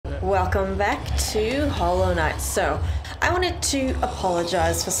Welcome back to Hollow Knight. So, I wanted to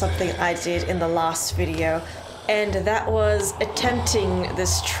apologize for something I did in the last video, and that was attempting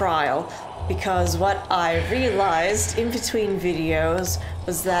this trial, because what I realized in between videos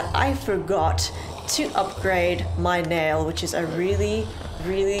was that I forgot to upgrade my nail, which is a really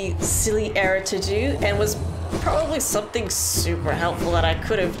silly error to do, and was probably something super helpful that I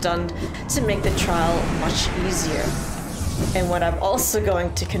could have done to make the trial much easier. And what I'm also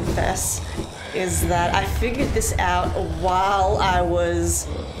going to confess is that I figured this out while I was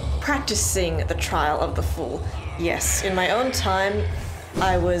practicing the trial of the fool. Yes, in my own time,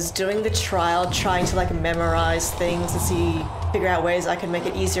 I was doing the trial, trying to like memorize things and figure out ways I could make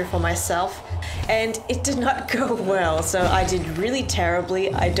it easier for myself. And it did not go well, so I did really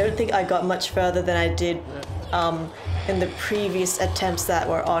terribly. I don't think I got much further than I did in the previous attempts that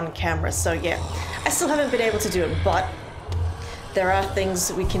were on camera. So yeah, I still haven't been able to do it, but there are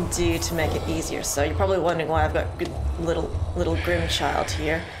things we can do to make it easier. So you're probably wondering why I've got good little grim child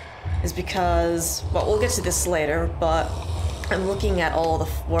here. Is because, well, we'll get to this later, but I'm looking at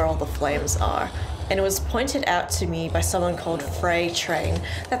where all the flames are. And it was pointed out to me by someone called Frey Train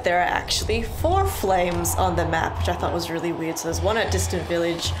that there are actually 4 flames on the map, which I thought was really weird. So there's one at Distant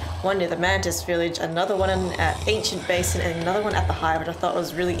Village, one near the Mantis Village, another one at Ancient Basin, and another one at the Hive, which I thought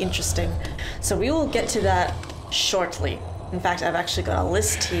was really interesting. So we will get to that shortly. In fact, I've actually got a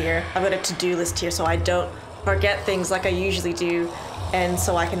list here. I've got a to-do list here so I don't forget things like I usually do, and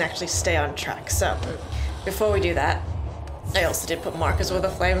so I can actually stay on track. So before we do that, I also did put markers where the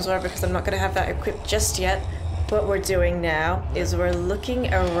flames were because I'm not going to have that equipped just yet. What we're doing now is we're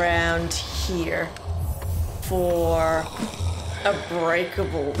looking around here for a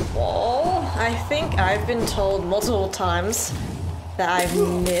breakable wall. I think I've been told multiple times that I've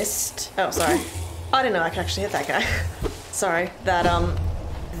missed... Oh, sorry. I didn't know I could actually hit that guy. Sorry. That,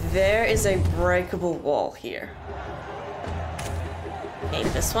 there is a breakable wall here. Maybe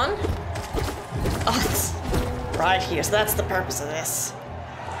this one? Oh, it's right here, so that's the purpose of this.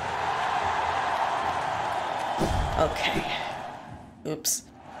 Okay. Oops.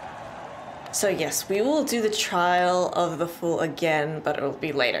 So yes, we will do the trial of the fool again, but it will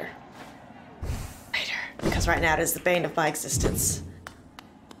be later. Later. Because right now it is the bane of my existence.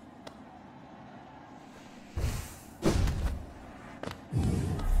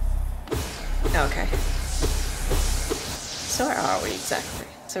 Okay. So where are we exactly?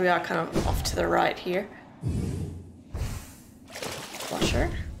 So we are kind of off to the right here. Flusher.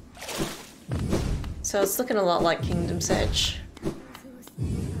 So it's looking a lot like Kingdom's Edge.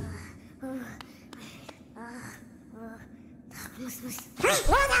 God,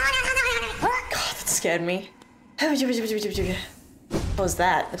 that scared me. What was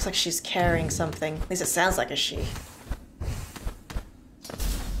that? Looks like she's carrying something. At least it sounds like a she.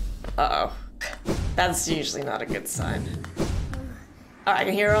 Uh-oh. That's usually not a good sign. Alright, I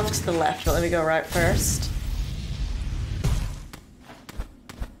can hear her off to the left, but let me go right first.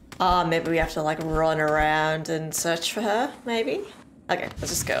 Maybe we have to like run around and search for her, maybe? Okay, let's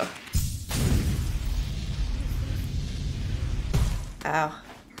just go. Ow.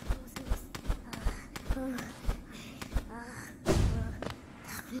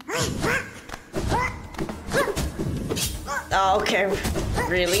 Oh, okay,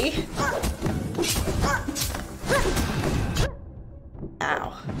 really?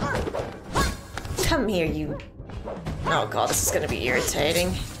 Ow. Come here, you... Oh god, this is gonna be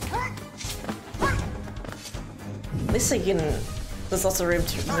irritating. At least I can... There's lots of room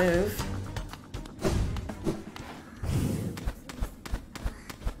to move.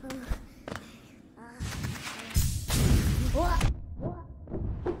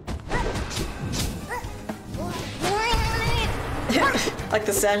 Like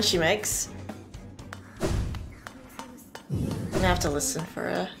the sound she makes. I have to listen for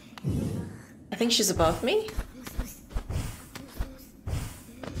her. I think she's above me.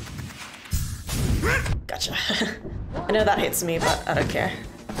 Gotcha. I know that hits me, but I don't care.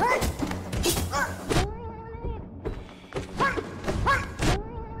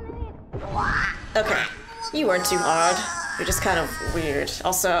 Okay, you weren't too hard. You're just kind of weird.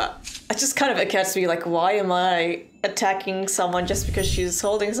 Also, it just kind of occurs to me, like, why am I attacking someone just because she's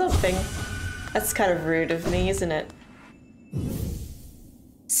holding something? That's kind of rude of me, isn't it?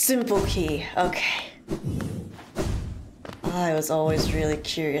 Simple key, okay. I was always really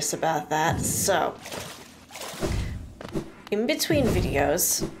curious about that. So, in between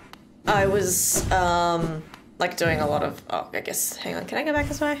videos, I was, like doing a lot of, oh, I guess, hang on, can I go back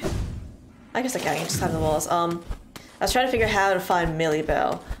this way? I guess I can just climb the walls. I was trying to figure out how to find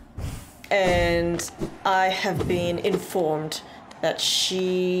Millibelle, and I have been informed that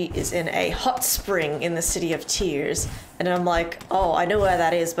she is in a hot spring in the City of Tears. And I'm like, oh, I know where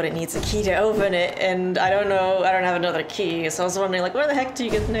that is, but it needs a key to open it, and I don't know, I don't have another key. So I was wondering, like, where the heck do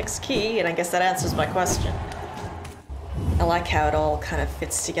you get the next key? And I guess that answers my question. I like how it all kind of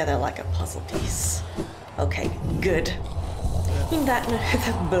fits together like a puzzle piece. Okay, good.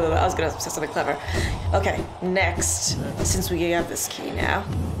 I was gonna say something clever. Okay, next, since we have this key now,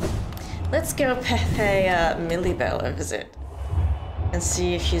 let's go pay Millie Bell a visit and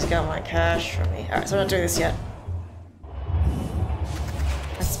see if she's got my cash for me. Alright, so I'm not doing this yet.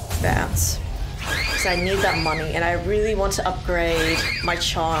 Let's bounce. Because I need that money, and I really want to upgrade my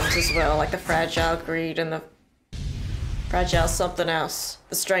charms as well, like the Fragile Greed and the Fragile something else.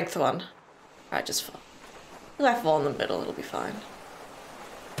 The Strength one. Alright, just fall. If I fall in the middle, it'll be fine.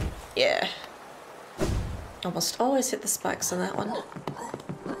 Yeah. Almost always hit the spikes on that one.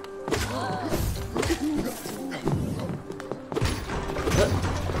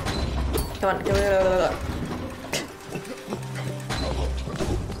 Come on, go.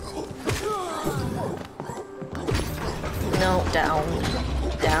 No, down.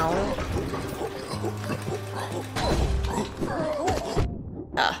 Down.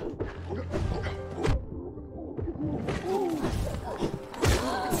 Ah.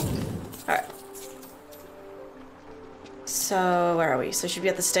 Alright. So, where are we? So, should be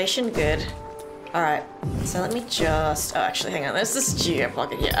at the station? Good. Alright. So, let me just... Oh, actually, hang on. There's this geo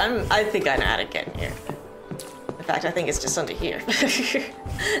pocket here. I think I know how to get in here. In fact, I think it's just under here.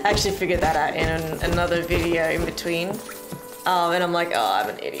 I actually figured that out in another video in between. And I'm like, oh, I'm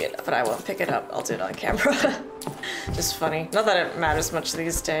an idiot, but I won't pick it up. I'll do it on camera. Just funny. Not that it matters much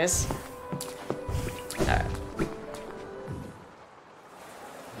these days. Alright.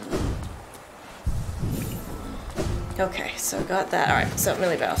 Okay, so got that. Alright, so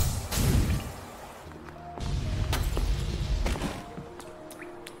Millie Bell.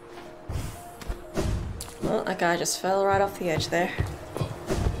 Well, that guy just fell right off the edge there.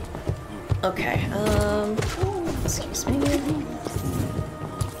 Okay, excuse me.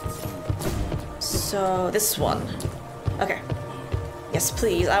 So, this one. Okay. Yes,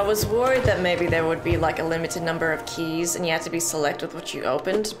 please. I was worried that maybe there would be like a limited number of keys and you had to be select with what you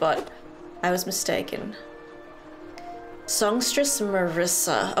opened, but I was mistaken. Songstress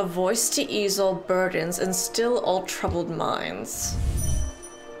Marissa, a voice to ease all burdens and still all troubled minds.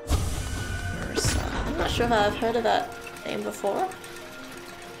 Marissa. I'm not sure if I've heard of that name before.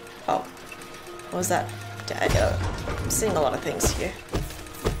 Oh. What was that? I'm seeing a lot of things here.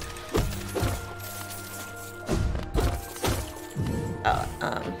 Oh,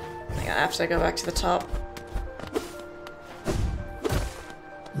 hang on, I have to go back to the top.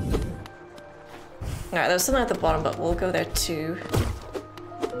 Alright, there's something at the bottom, but we'll go there too.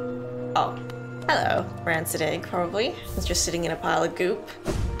 Oh, hello. Rancid egg, probably. It's just sitting in a pile of goop.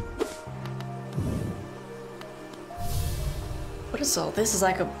 What is all this? Is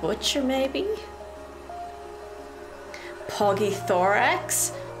like a butcher, maybe? Poggy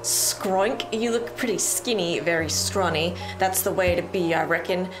thorax? Skroink, you look pretty skinny, very scrawny. That's the way to be, I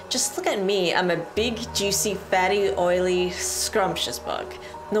reckon. Just look at me. I'm a big, juicy, fatty, oily, scrumptious bug.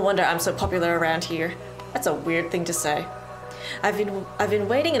 No wonder I'm so popular around here. That's a weird thing to say. I've been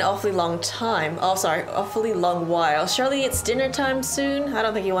waiting an awfully long time. Oh, sorry, awfully long while. Surely it's dinner time soon? I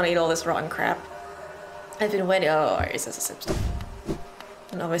don't think you want to eat all this rotten crap. I've been waiting. Oh, alright, this is the same stuff.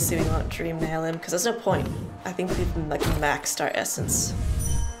 And obviously we won't dream nail him, because there's no point. I think we've like maxed our essence.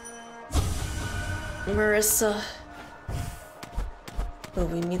 Marissa. Will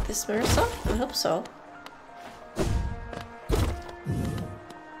we meet this Marissa? I hope so.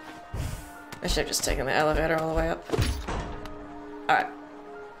 I should have just taken the elevator all the way up. Alright.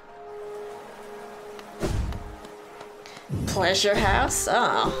 Pleasure house?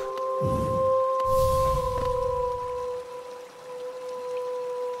 Oh.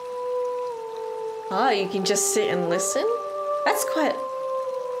 Oh, you can just sit and listen? That's quite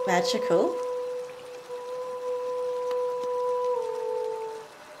magical.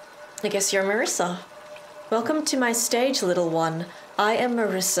 I guess you're Marissa. Welcome to my stage, little one. I am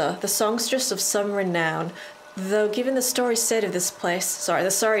Marissa, the songstress of some renown. Though given the sorry state of this place,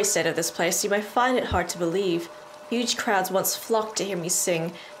 you may find it hard to believe. Huge crowds once flocked to hear me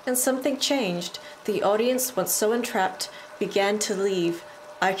sing, and something changed. The audience, once so entrapped, began to leave.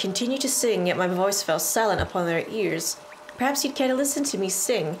 I continued to sing, yet my voice fell silent upon their ears. Perhaps you'd care to listen to me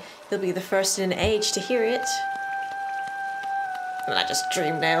sing. You'll be the first in an age to hear it. And I just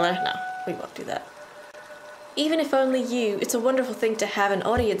dream nailer? No, we won't do that. Even if only you, it's a wonderful thing to have an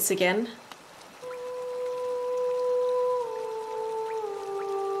audience again.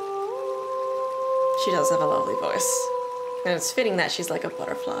 She does have a lovely voice. And it's fitting that she's like a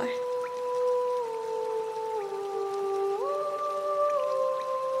butterfly.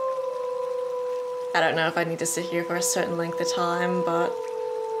 I don't know if I need to sit here for a certain length of time, but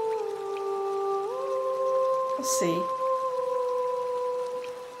we'll see.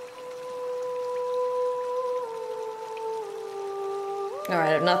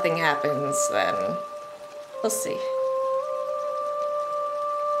 Alright, if nothing happens, then we'll see.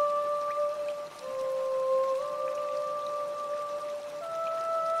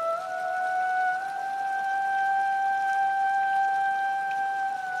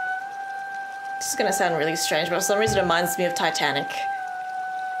 This is gonna sound really strange, but for some reason it reminds me of Titanic.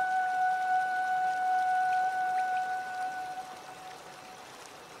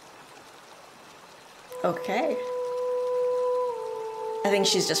 Okay. I think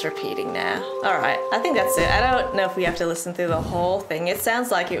she's just repeating now. Alright, I think that's it. I don't know if we have to listen through the whole thing. It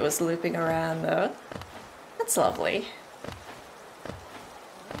sounds like it was looping around though. That's lovely.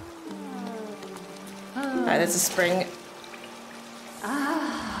 Alright, there's a spring.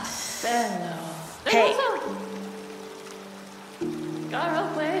 Hey!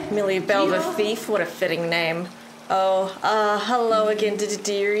 Millie Bell the Thief, what a fitting name. Oh, hello again,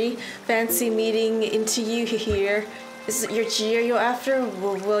 dearie. Fancy meeting into you here. Is it your Geo you're after?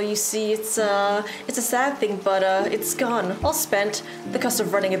 Well, you see, it's a sad thing, but it's gone, all spent. The cost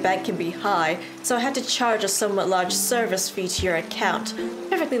of running a bank can be high, so I had to charge a somewhat large service fee to your account.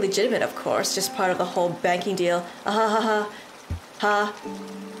 Perfectly legitimate, of course, just part of the whole banking deal.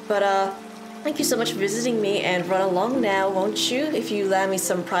 But thank you so much for visiting me, and run along now, won't you? If you allow me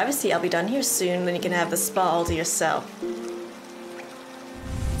some privacy, I'll be done here soon, then you can have the spa all to yourself.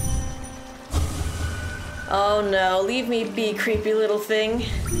 Oh no, leave me be, creepy little thing.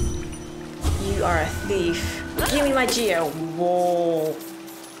 You are a thief. Give me my Geo. Whoa.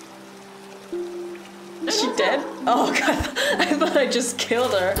 Is she dead? Oh god, I thought I just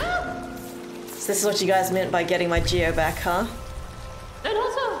killed her. So this is what you guys meant by getting my Geo back, huh?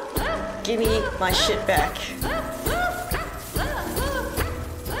 Give me my shit back.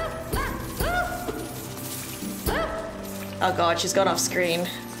 Oh god, she's gone off screen.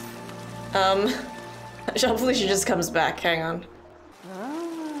 Hopefully she just comes back. Hang on.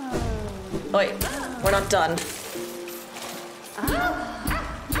 Wait, we're not done.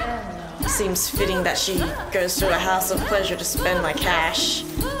 Seems fitting that she goes to a house of pleasure to spend my cash.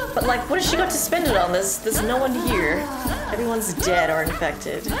 But like, what has she got to spend it on? There's no one here. Everyone's dead or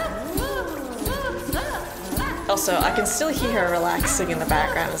infected. Also, I can still hear her relaxing in the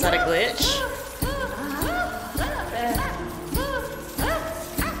background. Is that a glitch?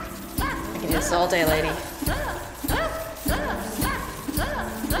 I can do this all day, lady.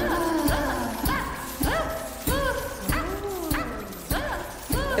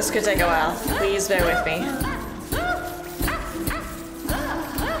 This could take a while. Please bear with me.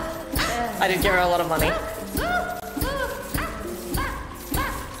 I did give her a lot of money.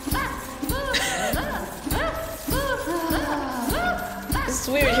 It's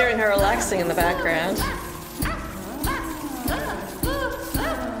weird hearing her relaxing in the background.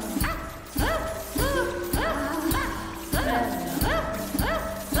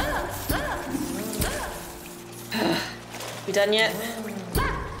 We done yet?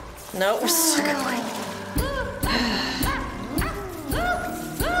 No, we're still going.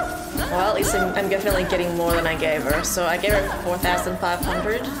 Well, at least I'm definitely getting more than I gave her. So I gave her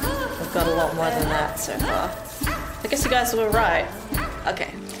 4,500. We've got a lot more than that so far. I guess you guys were right.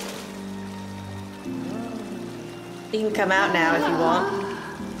 Okay. You can come out now if you want.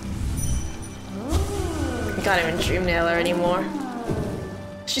 I can't even dream nail her anymore.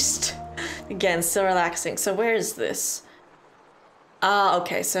 She's, again, still relaxing. So where is this? Ah,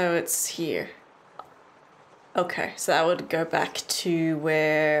 okay, so it's here. Okay, so that would go back to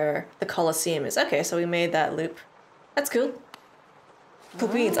where the Colosseum is. Okay, so we made that loop. That's cool. Cool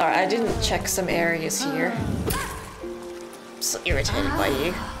beans. Alright, I didn't check some areas here. I'm so irritated by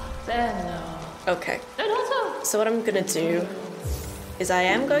you. Okay. So what I'm gonna do is I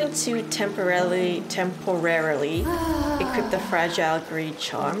am going to temporarily equip the Fragile Greed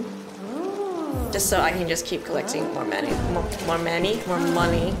Charm. Just so I can just keep collecting more money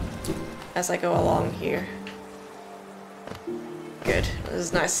as I go along here. Good. It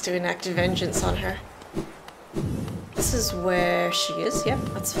was nice to enact vengeance on her. This is where she is. Yep,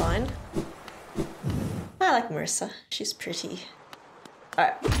 that's fine. I like Marissa. She's pretty.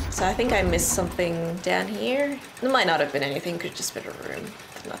 Alright, so I think I missed something down here. There might not have been anything, could have just been a room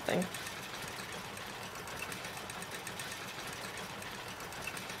with nothing.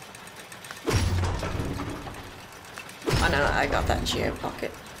 Oh no, I got that geo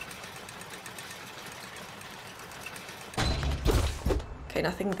pocket. Okay,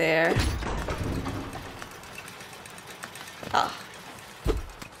 nothing there. Ah.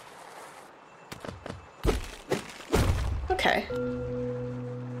 Okay.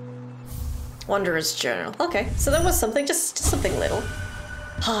 Wanderer's Journal. Okay, so that was something, just something little.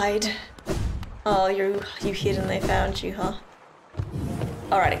 Hide. Oh, you hid and they found you, huh?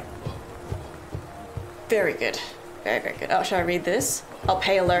 Alrighty. Very good. Very, very good. Oh, shall I read this? Oh,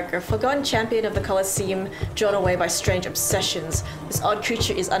 pale lurker, forgotten champion of the Colosseum, drawn away by strange obsessions. This odd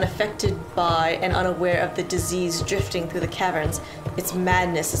creature is unaffected by and unaware of the disease drifting through the caverns. Its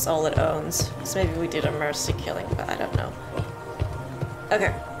madness is all it owns. So maybe we did a mercy killing, but I don't know.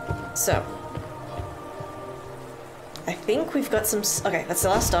 Okay, so. I think we've got some... Okay, let's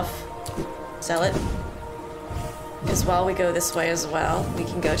sell our stuff. Sell it. Because while we go this way as well, we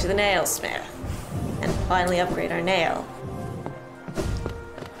can go to the nailsmith. And finally upgrade our nail.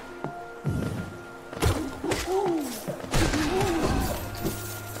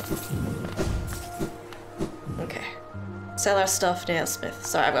 Okay. Sell our stuff, nailsmith.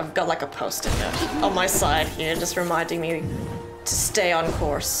 Sorry, I've got like a post-it note on my side here, just reminding me to stay on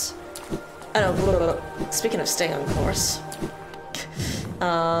course. Oh, speaking of staying on course.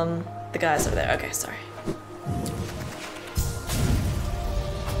 The guy's over there. Okay, sorry.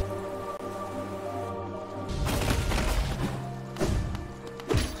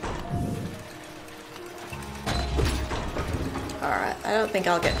 Alright, I don't think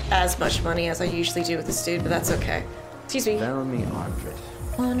I'll get as much money as I usually do with this dude, but that's okay. Excuse me. Bellamy Andret.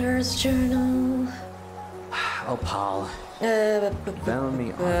 Wanderer's Journal. Oh, pal.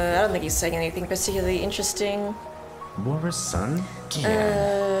 Bellamy I don't think he's saying anything particularly interesting. War's son?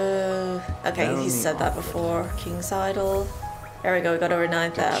 Okay, he said that before. King's Idol. There we go, we got over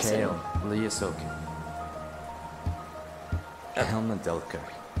 9,000. Helma Delker.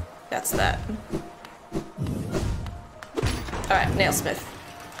 That's that. Alright, nailsmith.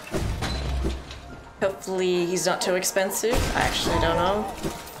 Hopefully he's not too expensive. I actually don't know.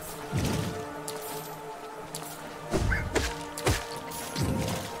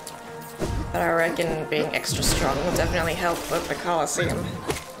 But I reckon being extra strong will definitely help with the Colosseum.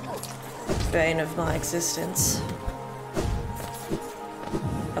 Bane of my existence.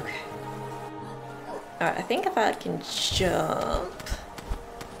 Okay. Alright, I think if I can jump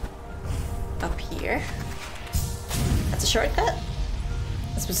up here. That's a shortcut?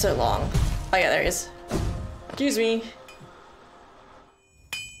 It's been so long. Oh yeah, there he is. Excuse me.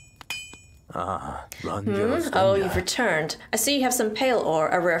 Oh, you've returned. I see you have some pale ore,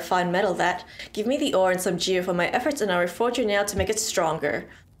 a rare fine metal that. Give me the ore and some geo for my efforts and I'll reforge your nail to make it stronger.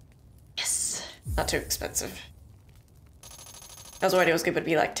 Yes. Not too expensive. I was worried it was going to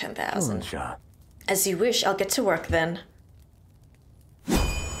be like 10,000. As you wish, I'll get to work then.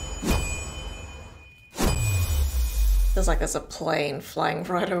 Feels like there's a plane flying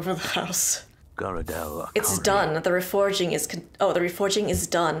right over the house. It's done. The reforging is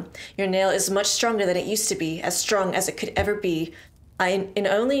done. Your nail is much stronger than it used to be, as strong as it could ever be. In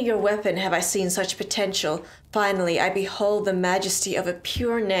only your weapon have I seen such potential. Finally, I behold the majesty of a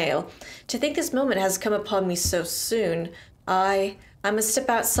pure nail. To think this moment has come upon me so soon, I must step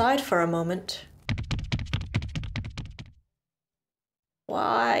outside for a moment.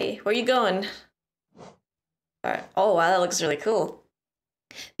 Why? Where are you going? Alright. Oh wow, that looks really cool.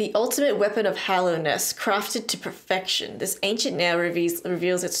 The ultimate weapon of hollowness, crafted to perfection. This ancient nail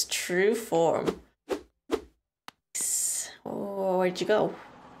reveals its true form. Oh, where'd you go?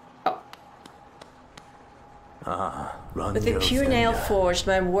 Oh. With a pure nail forged,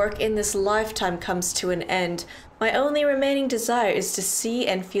 my work in this lifetime comes to an end. My only remaining desire is to see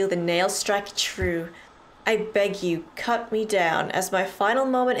and feel the nail strike true. I beg you, cut me down. As my final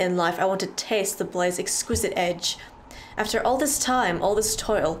moment in life, I want to taste the blade's exquisite edge. After all this time, all this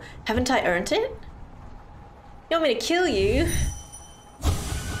toil, haven't I earned it? You want me to kill you?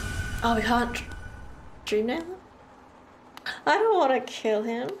 Oh, we can't dream now? I don't want to kill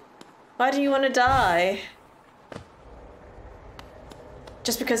him. Why do you want to die?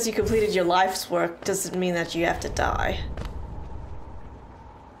 Just because you completed your life's work doesn't mean that you have to die.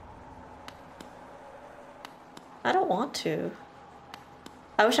 I don't want to.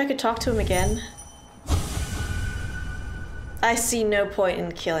 I wish I could talk to him again. I see no point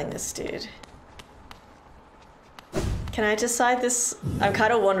in killing this dude. Can I decide this? I'm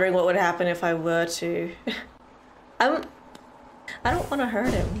kind of wondering what would happen if I were to. I don't want to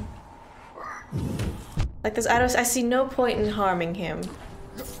hurt him. Like this, I see no point in harming him.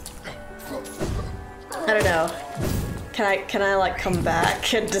 I don't know. Can I like come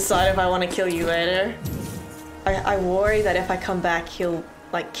back and decide if I want to kill you later? I worry that if I come back, he'll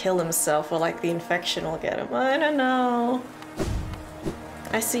like kill himself or like the infection will get him. I don't know.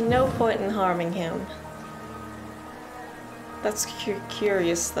 I see no point in harming him. That's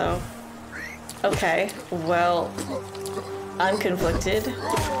curious, though. Okay, well, I'm conflicted.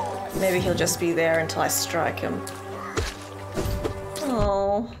 Maybe he'll just be there until I strike him.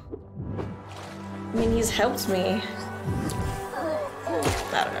 Oh. I mean, he's helped me.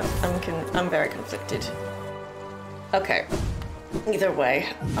 I don't know. I'm very conflicted. Okay. Either way,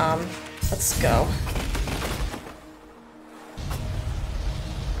 let's go.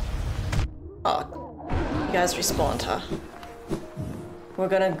 Oh, you guys respawned, huh? We're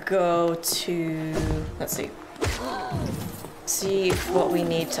gonna go to... let's see. See what we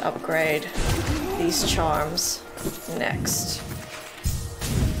need to upgrade these charms next.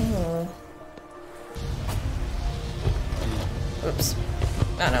 Oops.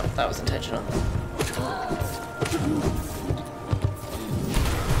 Oh no, that was intentional.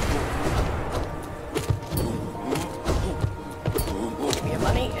 Give me your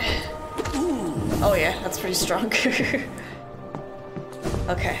money. Oh yeah, that's pretty strong.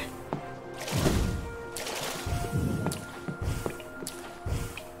 Okay.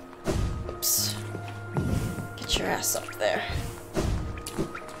 Oops. Get your ass up there.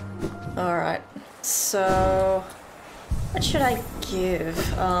 Alright, so... what should I give?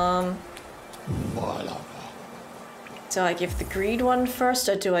 Do I give the greed one first,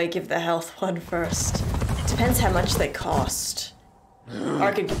 or do I give the health one first? Depends how much they cost.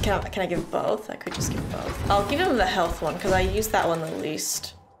 Or can I give both? I could just give both. I'll give him the health one, because I use that one the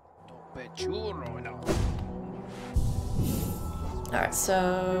least. Alright,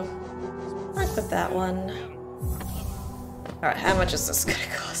 so... I'll equip that one. Alright, how much is this gonna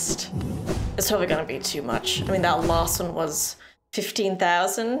cost? It's probably gonna be too much. I mean, that last one was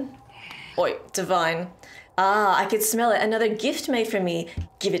 15,000. Oi, divine. Ah, I could smell it. Another gift made for me.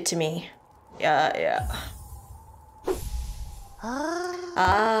 Give it to me. Yeah.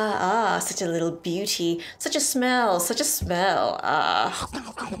 Such a little beauty. Such a smell.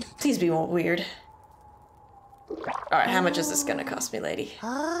 Please be more weird. Alright, how much is this gonna cost me, lady?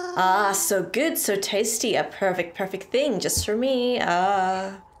 Ah, so good, so tasty. A perfect thing just for me.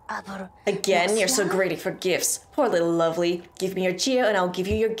 Again, you're so greedy for gifts. Poor little lovely. Give me your geo and I'll give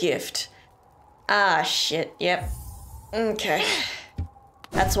you your gift. Ah, shit. Yep. Okay.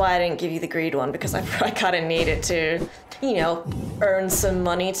 That's why I didn't give you the greed one, because I kind of need it to, you know, earn some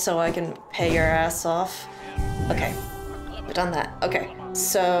money so I can pay your ass off. Okay. I've done that. Okay.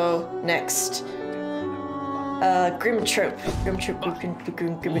 So, next. Grim Troop. Grim. The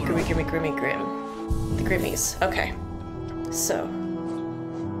Grimmies. Okay. So.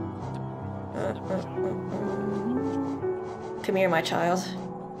 Come here, my child.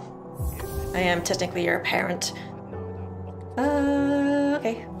 I am technically your parent.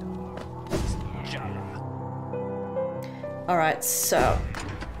 Okay. Alright, so...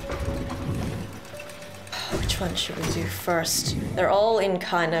 which one should we do first? They're all in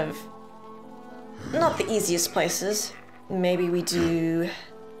kind of... not the easiest places. Maybe we do...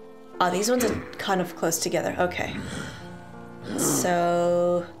 oh, these ones are kind of close together. Okay.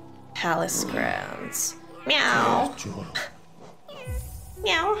 So... Palace grounds. Meow!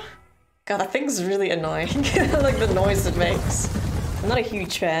 Meow! God, that thing's really annoying. Like the noise it makes. I'm not a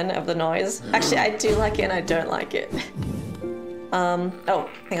huge fan of the noise. Actually, I do like it and I don't like it. Oh,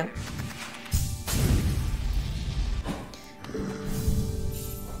 hang on.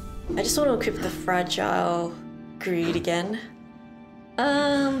 I just want to equip the fragile greed again.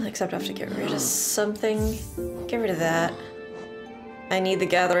 Except I have to get rid of something. Get rid of that. I need the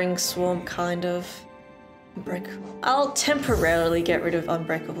gathering swarm, kind of. I'll temporarily get rid of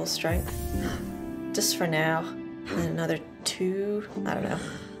unbreakable strength. Just for now. And another 2. I don't know.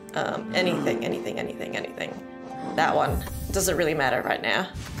 Anything. That one. Doesn't really matter right now.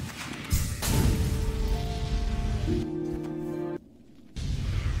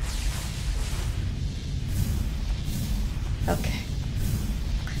 Okay.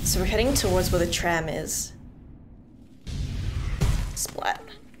 So we're heading towards where the tram is. Splat.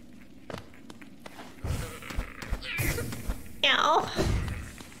 Meow.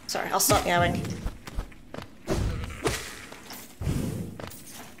 Sorry, I'll stop meowing.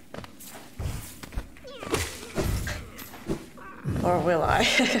 Or will I?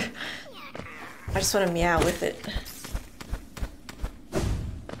 I just want to meow with it.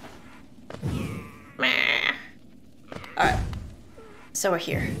 Alright. So we're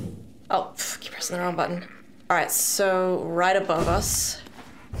here. Oh, keep pressing the wrong button. Alright, so right above us.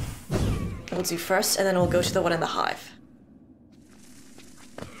 We'll do first, and then we'll go to the one in the hive.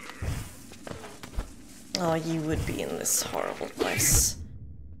 Oh, you would be in this horrible place.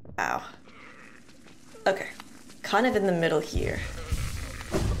 Ow. Okay. Kind of in the middle here.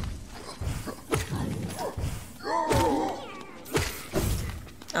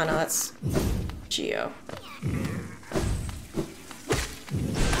 Oh no, that's Geo.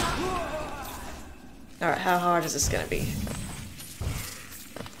 Alright, how hard is this gonna be?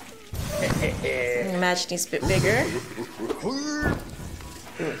 Imagine he's a bit bigger. Ooh,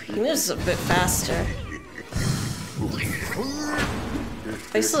 he moves a bit faster.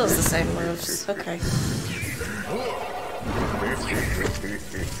 But he still has the same moves. Okay.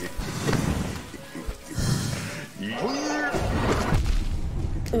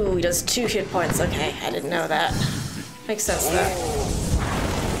 Ooh, he does 2 hit points. Okay, I didn't know that. Makes sense though.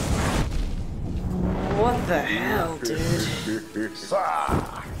 What the hell, dude?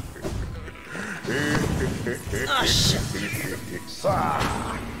 Oh shit.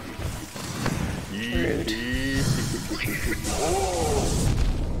 Rude.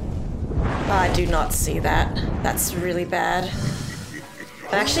 I do not see that. That's really bad.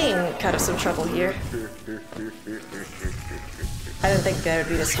 I'm actually in kind of some trouble here. I didn't think that would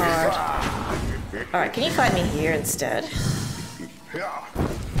be this hard. Alright, can you fight me here instead?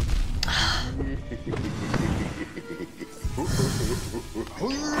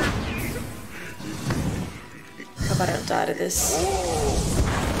 Hope I don't die to this.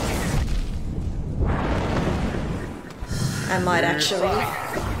 I might actually.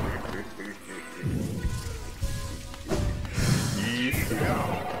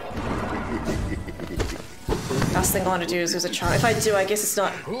 Last thing I want to do is lose a child. If I do, I guess it's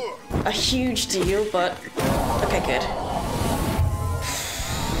not a huge deal, but okay, good.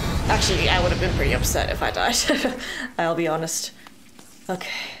 Actually, I would have been pretty upset if I died. I'll be honest. Okay.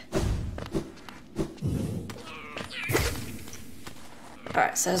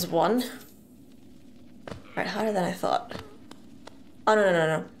 Alright, so there's 1. Alright, harder than I thought. Oh,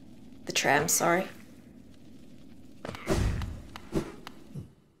 no. The tram, sorry.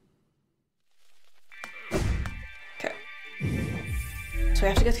 Okay. So we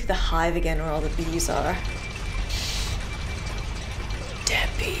have to go through the hive again where all the bees are. Damn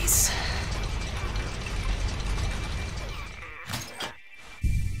bees.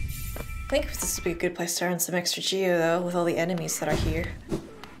 I think this would be a good place to earn some extra geo though, with all the enemies that are here.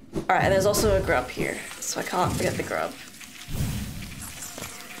 Alright, and there's also a grub here, so I can't forget the grub.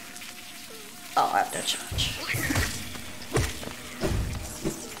 Oh, I have no charge.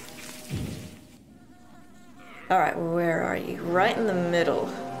 Alright, where are you? Right in the middle.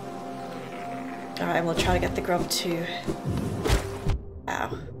 Alright, we'll try to get the grub too. Ow.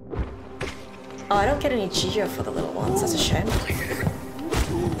 Oh, I don't get any geo for the little ones, that's a shame.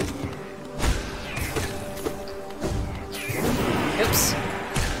 Oops.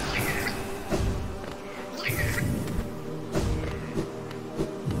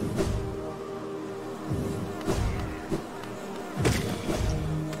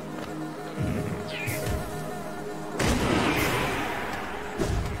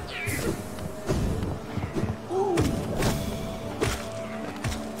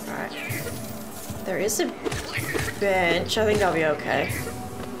 There is a bench. I think I'll be okay.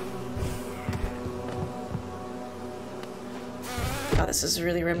 Oh, this is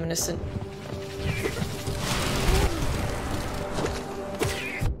really reminiscent.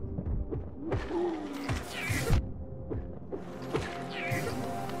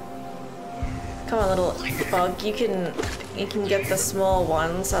 Come on, little bug. You can get the small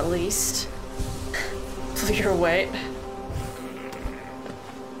ones at least for your weight.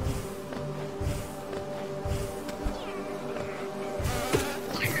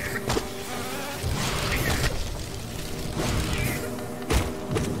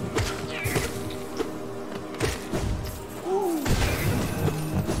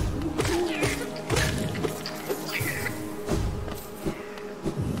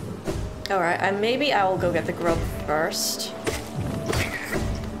 Alright, maybe I will go get the grub first.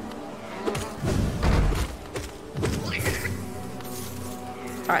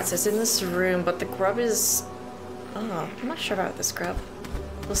 Alright, so it's in this room, but the grub is... Oh, I'm not sure about this grub.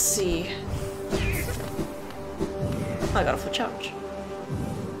 We'll see. Oh, I got a full charge.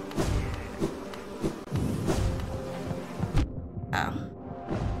 Ow.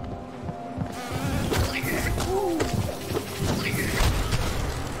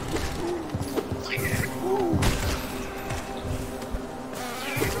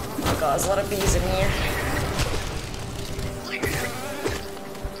 Oh god, there's a lot of bees in here.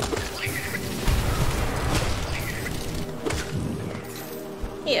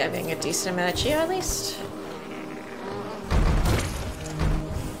 Yeah, I'm getting a decent amount of geo at least.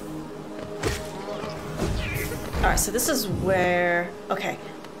 Alright, so this is where... Okay.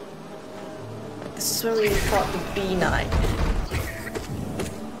 This is where we fought the bee knight.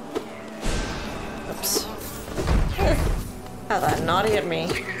 Oops. How'd that not hit me?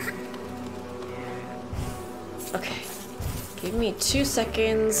 Okay. Give me 2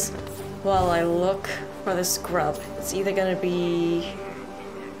 seconds while I look for this grub. It's either gonna be...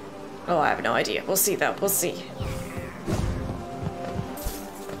 Oh, I have no idea. We'll see though. We'll see.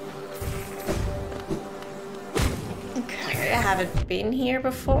 Okay, I haven't been here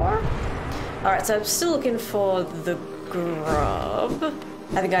before. Alright, so I'm still looking for the grub.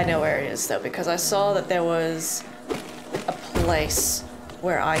 I think I know where it is though, because I saw that there was a place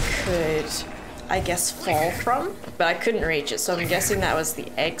where I could, I guess, fall from, but I couldn't reach it, so I'm guessing that was the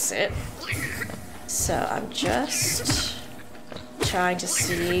exit. So I'm just trying to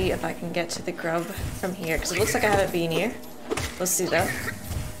see if I can get to the grub from here, because it looks like I haven't been here. We'll see though.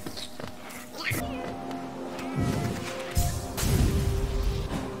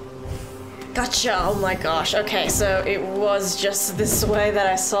 Gotcha! Oh my gosh. Okay, so it was just this way that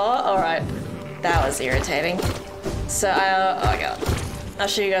I saw. Alright. That was irritating. So oh my god. I'll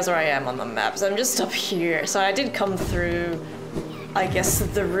show you guys where I am on the map. So I'm just up here. So I did come through, I guess,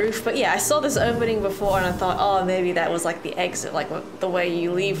 the roof. But yeah, I saw this opening before and I thought, oh, maybe that was like the exit, like the way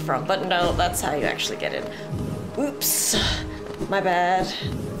you leave from. But no, that's how you actually get in. Oops. My bad.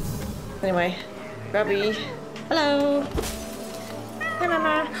 Anyway. Grubby. Hello. Hi,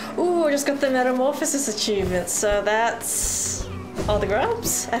 Mama. Ooh, I just got the Metamorphosis achievement, so that's all the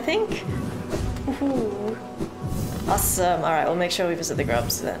grubs, I think. Ooh. Awesome. Alright, we'll make sure we visit the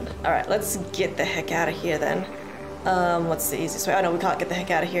grubs then. Alright, let's get the heck out of here then. What's the easiest way? Oh no, we can't get the heck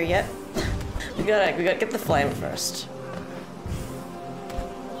out of here yet. we gotta get the flame first.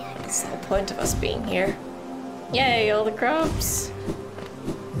 That's the whole point of us being here. Yay, all the grubs.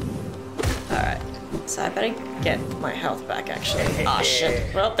 Alright. So I better get my health back, actually. Ah, oh,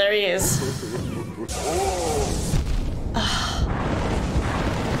 shit. Well, there he is.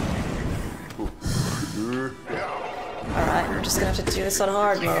 Alright, I'm just gonna have to do this on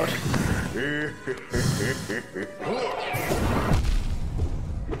hard mode.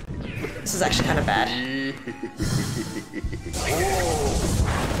 This is actually kind of bad.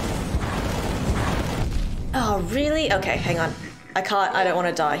 Oh, really? Okay, hang on. I don't want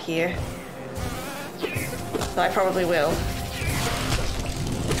to die here. But I probably will.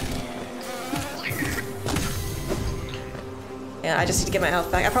 Yeah, I just need to get my health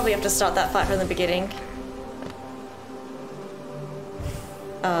back. I probably have to start that fight from the beginning.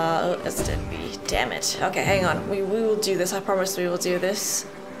 That's dead B. Damn it. Okay, hang on. We will do this. I promise we will do this.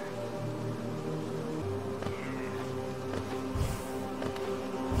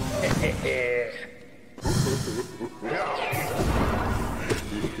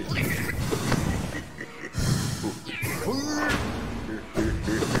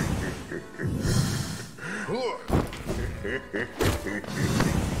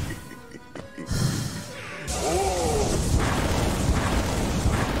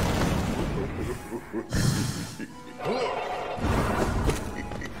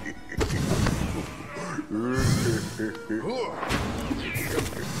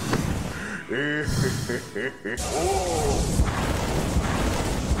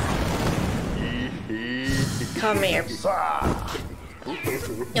 Come here. Oh,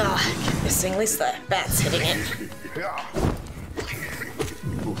 I keep missing. At least the bat's hitting it.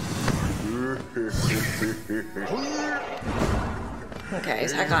 Okay, I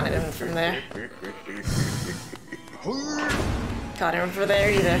can't hit him from there. Can't hit him from there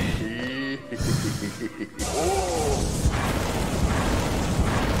either.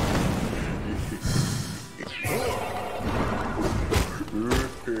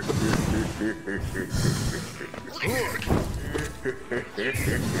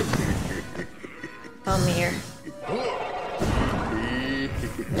 Come here.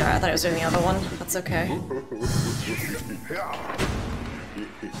 No, I thought it was doing the other one. That's okay.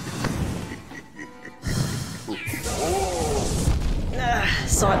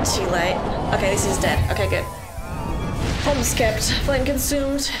 Saw it too late. Okay, this is dead. Okay, good. Home's kept. Flame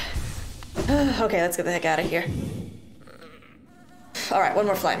consumed. Okay, let's get the heck out of here. Alright, one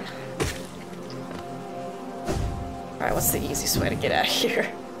more flame. Alright, what's the easiest way to get out of here?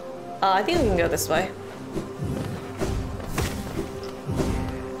 I think we can go this way.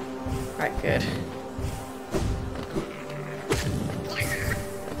 Alright, good.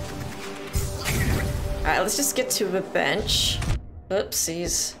 Alright, let's just get to the bench.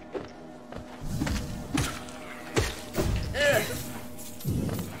 Oopsies. Ugh.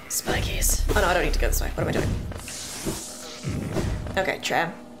 Spikies. Oh no, I don't need to go this way. What am I doing? Okay,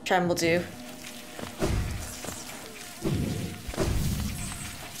 tram. Tram will do.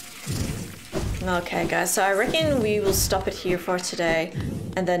 Okay, guys, so I reckon we will stop it here for today.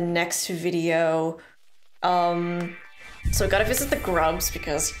 And then next video, So we gotta visit the grubs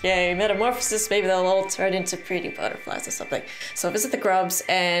because, yay, metamorphosis, maybe they'll all turn into pretty butterflies or something. So visit the grubs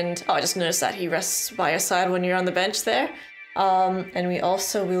and, oh, I just noticed that he rests by your side when you're on the bench there. And we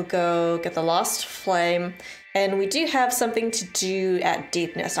also will go get the Lost Flame. And we do have something to do at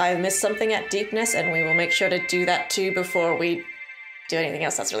Deepness. I have missed something at Deepness and we will make sure to do that too before we do anything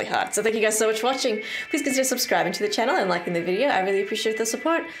else that's really hard. So thank you guys so much for watching. Please consider subscribing to the channel and liking the video. I really appreciate the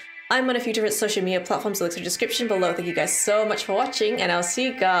support. I'm on a few different social media platforms, links in the description below. Thank you guys so much for watching, and I'll see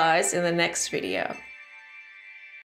you guys in the next video.